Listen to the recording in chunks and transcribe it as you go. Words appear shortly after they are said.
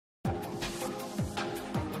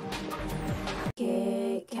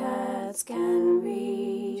words can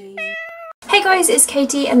read. Hey guys, it's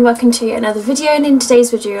Katie and welcome to another video, and in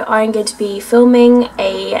today's video I'm going to be filming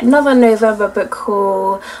another November book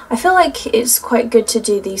haul. I feel like it's quite good to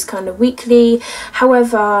do these kind of weekly,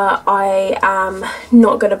 however I am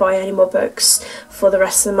not going to buy any more books for the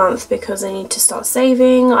rest of the month because I need to start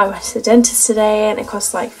saving. I went to the dentist today and it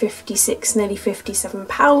cost like 56, nearly 57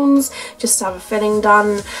 pounds just to have a filling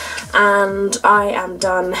done, and I am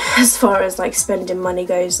done as far as like spending money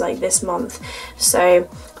goes like this month, so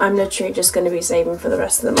I'm literally just going to be saving for the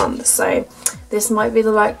rest of the month. So this might be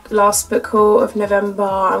the last book haul of November.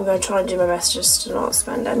 I'm going to try and do my best just to not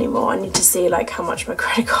spend any more. I need to see like how much my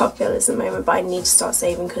credit card bill is at the moment, but I need to start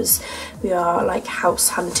saving because we are like house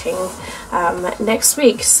hunting next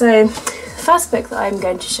week. So the first book that I'm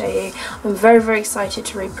going to show you, I'm very excited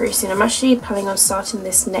to read pretty soon. I'm actually planning on starting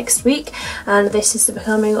this next week, and this is The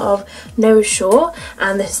Becoming of Noah Shaw,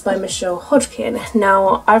 and this is by Michelle Hodgkin.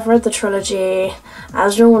 Now I've read the trilogy,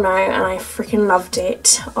 as you all know, and I freaking loved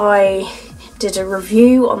it. I did a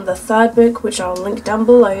review on the third book, which I'll link down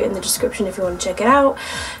below in the description if you want to check it out,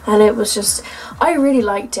 and it was just, I really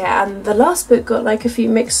liked it. And the last book got like a few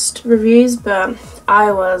mixed reviews, but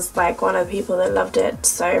I was like one of the people that loved it,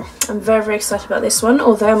 so I'm very excited about this one,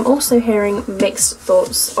 although I'm also hearing mixed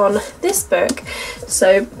thoughts on this book.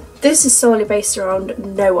 So this is solely based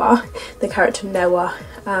around Noah, the character Noah,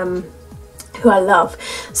 who I love.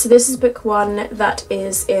 So this is book one that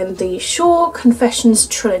is in the Shaw Confessions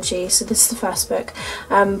trilogy, so this is the first book,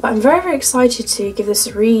 but I'm very excited to give this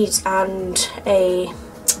a read and a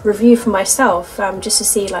review for myself, just to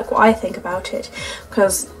see like what I think about it,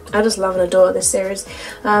 because I just love and adore this series.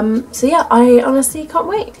 So yeah, I honestly can't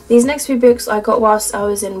wait. These next few books I got whilst I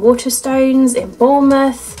was in Waterstones in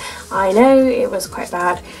Bournemouth. I know it was quite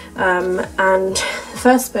bad, and the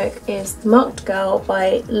first book is The Marked Girl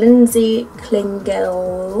by Lindsay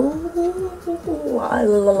Klingel.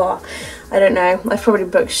 I don't know, I've probably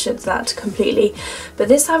butchered that completely, but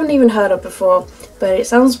this I haven't even heard of before, but it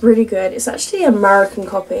sounds really good. It's actually an American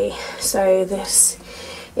copy, so this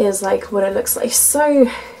is like what it looks like. So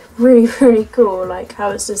really cool, like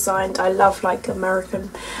how it's designed. I love like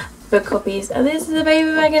American book copies, and this is the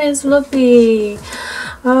baby bag and it's lovely.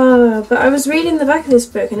 But I was reading the back of this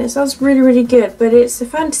book and it sounds really good, but it's a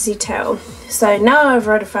fantasy tale, so now I've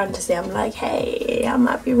read a fantasy, I'm like, hey, I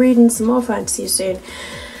might be reading some more fantasy soon.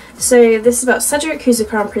 So this is about Cedric, who's the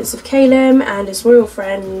Crown Prince of Calem, and his royal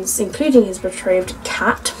friends, including his betrothed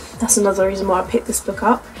Cat. That's another reason why I picked this book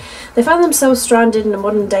up. They found themselves stranded in a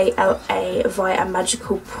modern day LA via a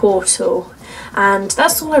magical portal, and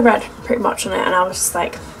that's all I read pretty much on it, and I was just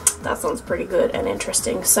like, that sounds pretty good and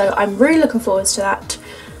interesting, so I'm really looking forward to that.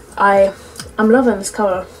 I'm loving this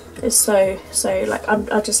cover. It's so like,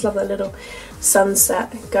 I just love the little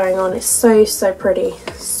sunset going on. It's so pretty,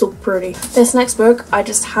 so pretty. This next book I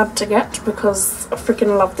just had to get because I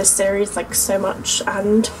freaking love this series like so much,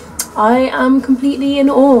 and I am completely in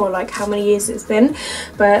awe like how many years it's been.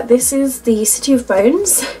 But this is The City of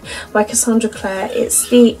Bones by Cassandra Clare. It's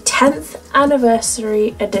the 10th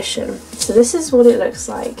anniversary edition, so this is what it looks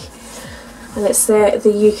like, and it's the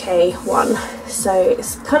UK one, so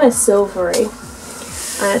it's kind of silvery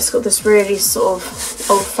and it's got this really sort of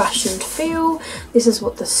old-fashioned feel. This is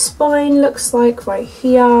what the spine looks like right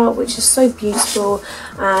here, which is so beautiful,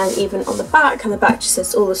 and even on the back, and the back just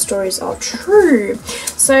says all the stories are true.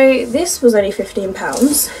 So this was only £15,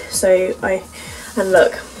 so and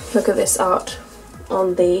look at this art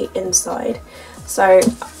on the inside, so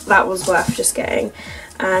that was worth just getting,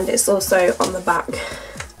 and it's also on the back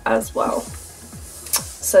as well.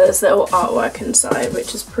 So there's little artwork inside,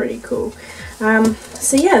 which is pretty cool.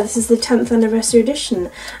 So yeah, this is the 10th anniversary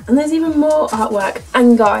edition, and there's even more artwork.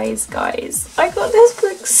 And guys, I got this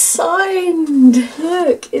book signed.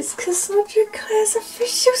 Look, it's Cassandra Clare's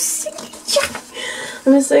official signature.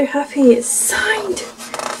 I'm so happy it's signed.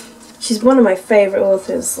 She's one of my favourite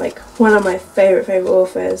authors, like one of my favourite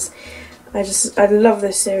authors. I love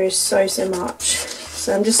this series so much.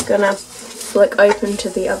 So I'm just gonna flick open to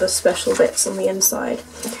the other special bits on the inside.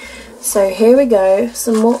 So here we go,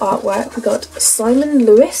 some more artwork. We got Simon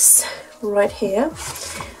Lewis right here,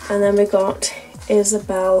 and then we got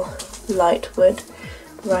Isabel Lightwood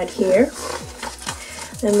right here.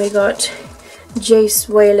 Then we got Jace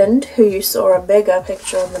Wayland, who you saw a bigger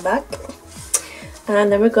picture on the back,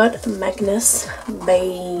 and then we got Magnus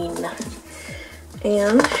Bane,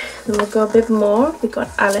 and then we got a bit more. We got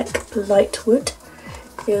Alec Lightwood.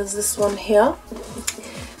 Here's this one here,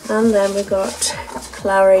 and then we got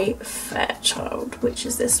Clary Fairchild, which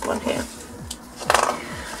is this one here.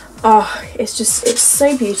 Oh, it's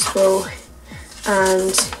so beautiful,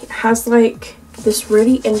 and it has like this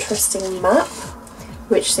really interesting map,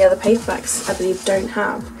 which the other paperbacks I believe don't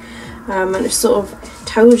have, and it sort of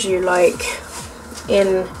tells you like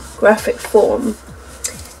in graphic form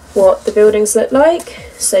what the buildings look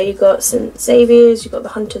like. So you got St Xavier's, you've got the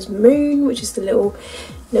Hunter's Moon, which is the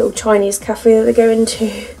little Chinese cafe that they go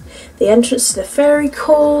into, the entrance to the Fairy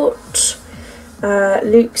Court,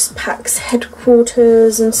 Luke's Pax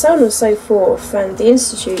headquarters, and so on and so forth, and the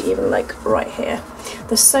Institute even like right here.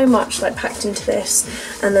 There's so much like packed into this,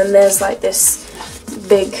 and then there's like this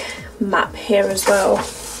big map here as well.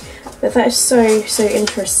 But that is so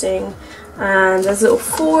interesting, and there's a little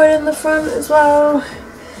forward in the front as well,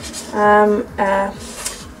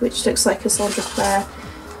 which looks like Cassandra Clare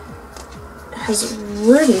has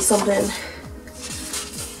really something.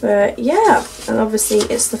 But yeah, and obviously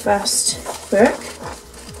it's the first book.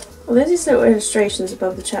 Well, there's these little illustrations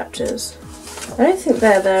above the chapters. I don't think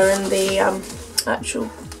they're there in the actual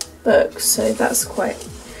book, so that's quite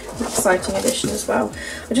an exciting addition as well.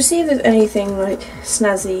 I'll just see if there's anything like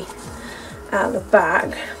snazzy at the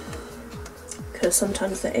back, because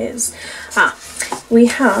sometimes there is. We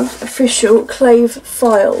have official Clave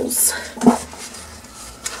files.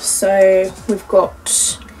 So we've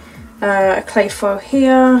got a Clave file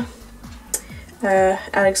here,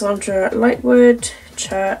 Alexandra Lightwood,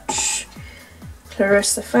 Church,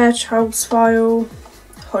 Clarissa Fairchild's file,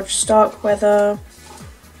 Hodge Starkweather,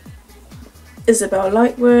 Isabel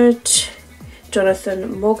Lightwood,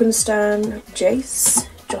 Jonathan Morgenstern, Jace,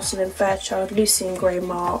 Jocelyn Fairchild, Lucian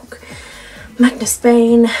Greymark, Magnus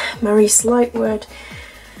Bain, Maurice Lightwood,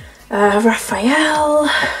 Raphael,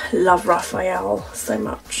 love Raphael so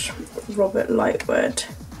much, Robert Lightwood,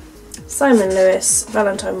 Simon Lewis,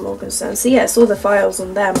 Valentine Morgenstern. So yeah, it's all the files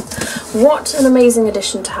on them. What an amazing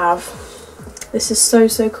addition to have. This is so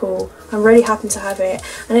cool. I'm really happy to have it,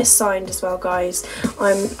 and it's signed as well, guys.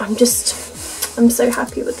 I'm so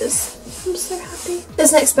happy with this. I'm so happy.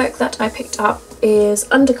 This next book that I picked up is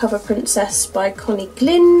Undercover Princess by Connie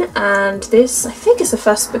Glynn, and this, I think, is the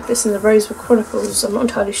first book that's in the Rosewood Chronicles. I'm not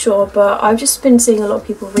entirely sure, but I've just been seeing a lot of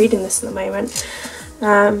people reading this at the moment.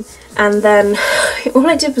 And then all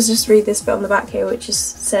I did was just read this bit on the back here, which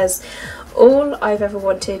just says, all I've ever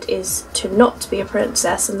wanted is to not be a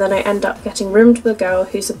princess, and then I end up getting roomed with a girl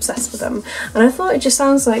who's obsessed with them. And I thought it just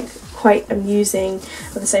sounds like quite amusing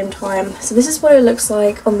at the same time. So this is what it looks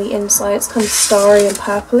like on the inside. It's kind of starry and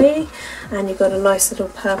purpley, and you've got a nice little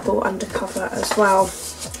purple undercover as well.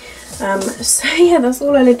 So yeah, that's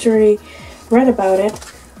all I literally read about it.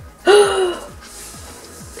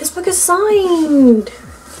 This book is signed!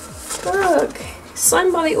 Look, it's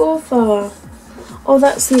signed by the author. Oh,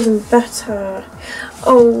 that's even better.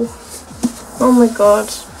 Oh my god,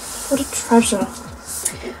 what a treasure.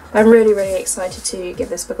 I'm really excited to give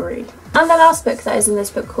this book a read. And the last book that is in this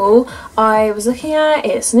book haul, I was looking at,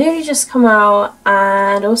 it's newly just come out,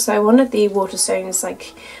 and also one of the Waterstones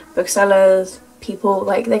like booksellers people,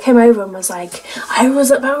 like, they came over and was like, I was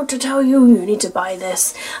about to tell you, you need to buy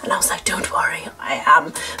this, and I was like, don't worry, I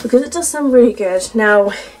am, because it does sound really good.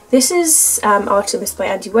 Now this is Artemis by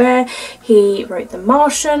Andy Weir. He wrote The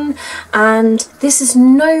Martian, and this is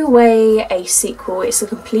no way a sequel. It's a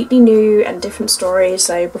completely new and different story,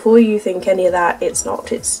 so before you think any of that, it's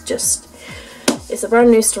not. It's a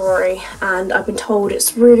brand new story, and I've been told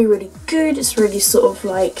it's really good. It's really sort of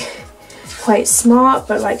like quite smart,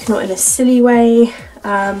 but like not in a silly way.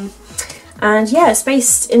 And yeah, it's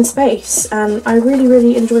based in space, and I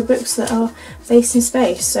really enjoy books that are based in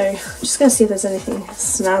space, so I'm just gonna see if there's anything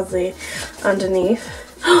snazzy underneath.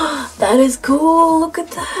 That is cool, look at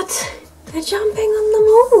that! They're jumping on the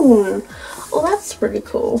moon! Oh, that's pretty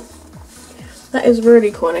cool. That is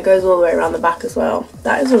really cool, and it goes all the way around the back as well.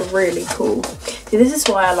 That is a really cool. See, this is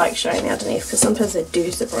why I like showing the underneath, because sometimes they do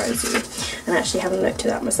surprise you, and I actually haven't looked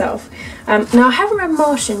at that myself. Now, I haven't read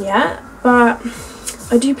Martian yet, but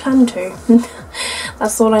I do plan to.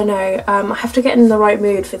 That's all I know. I have to get in the right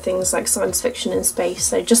mood for things like science fiction and space,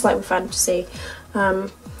 so just like with fantasy.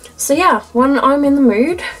 So yeah, when I'm in the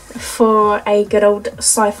mood for a good old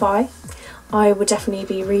sci-fi, I would definitely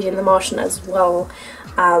be reading The Martian as well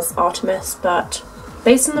as Artemis, but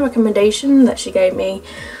based on the recommendation that she gave me,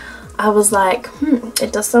 I was like,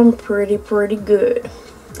 it does sound pretty good.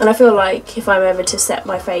 And I feel like if I'm ever to set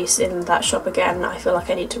my face in that shop again, I feel like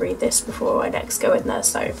I need to read this before I next go in there.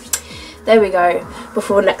 So there we go.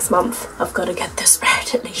 Before next month, I've got to get this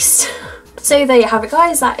read at least. So there you have it,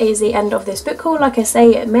 guys. That is the end of this book haul. Like I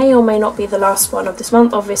say, it may or may not be the last one of this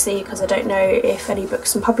month, obviously, because I don't know if any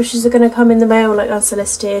books and publishers are going to come in the mail, like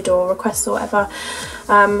unsolicited or requests or whatever.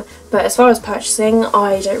 But as far as purchasing,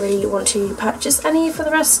 I don't really want to purchase any for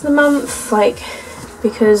the rest of the month. Like,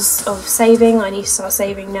 because of saving. I need to start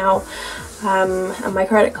saving now. And my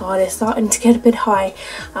credit card is starting to get a bit high,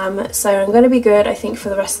 so I'm going to be good, I think, for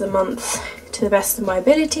the rest of the month to the best of my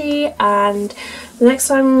ability. And the next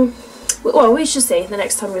time, well, we should see, the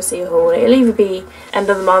next time we'll see a haul, it'll either be end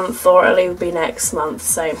of the month or it'll either be next month,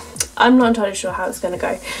 so I'm not entirely sure how it's going to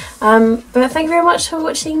go. But thank you very much for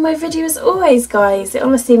watching my video as always, guys. It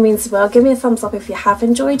honestly means the world. Give me a thumbs up if you have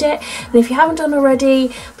enjoyed it, and if you haven't done already,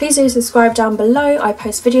 please do subscribe down below. I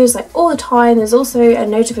post videos like all the time. There's also a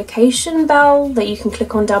notification bell that you can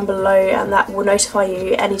click on down below, and that will notify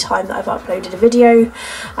you anytime that I've uploaded a video.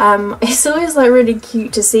 It's always like really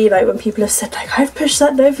cute to see like when people have said like, I've pushed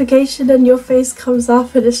that notification and your face comes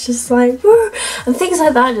up, and it's just like woo! And things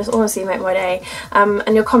like that just honestly make my day,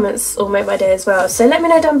 and your comments will make my day as well. So let me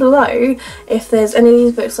know down below if there's any of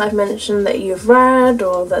these books I've mentioned that you've read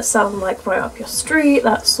or that sound like right up your street,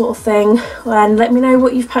 that sort of thing, and let me know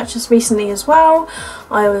what you've purchased recently as well.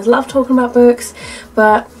 I always love talking about books.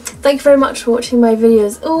 But thank you very much for watching my video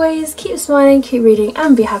as always. Keep smiling, keep reading,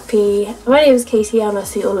 and be happy. My name is Katie, and I'll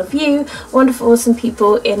see all of you wonderful awesome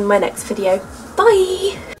people in my next video.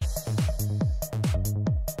 Bye!